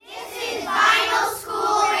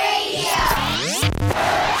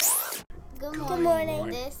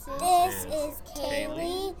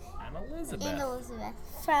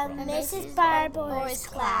from Mrs. Barbour's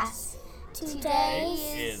class. Today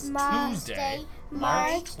is Tuesday,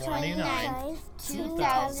 March 29,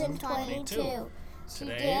 2022.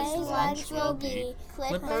 Today's lunch will be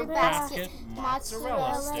Clipper basket,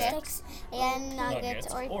 mozzarella sticks, and nuggets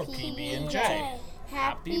or PB&J.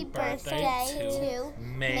 Happy birthday to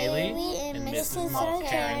Kaylee and Mrs.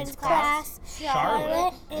 McCarran's class,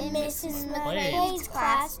 Charlotte and Mrs. McClade's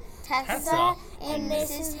class, Tessa and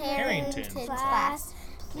Mrs. Harrington's class.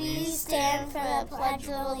 Please stand for the Pledge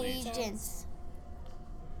of Allegiance.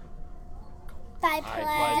 I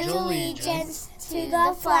pledge allegiance to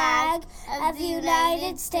the flag of the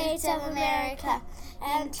United States of America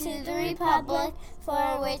and to the republic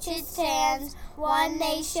for which it stands, one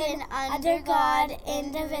nation under God,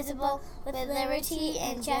 indivisible, with liberty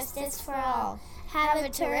and justice for all. Have a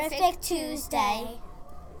terrific Tuesday.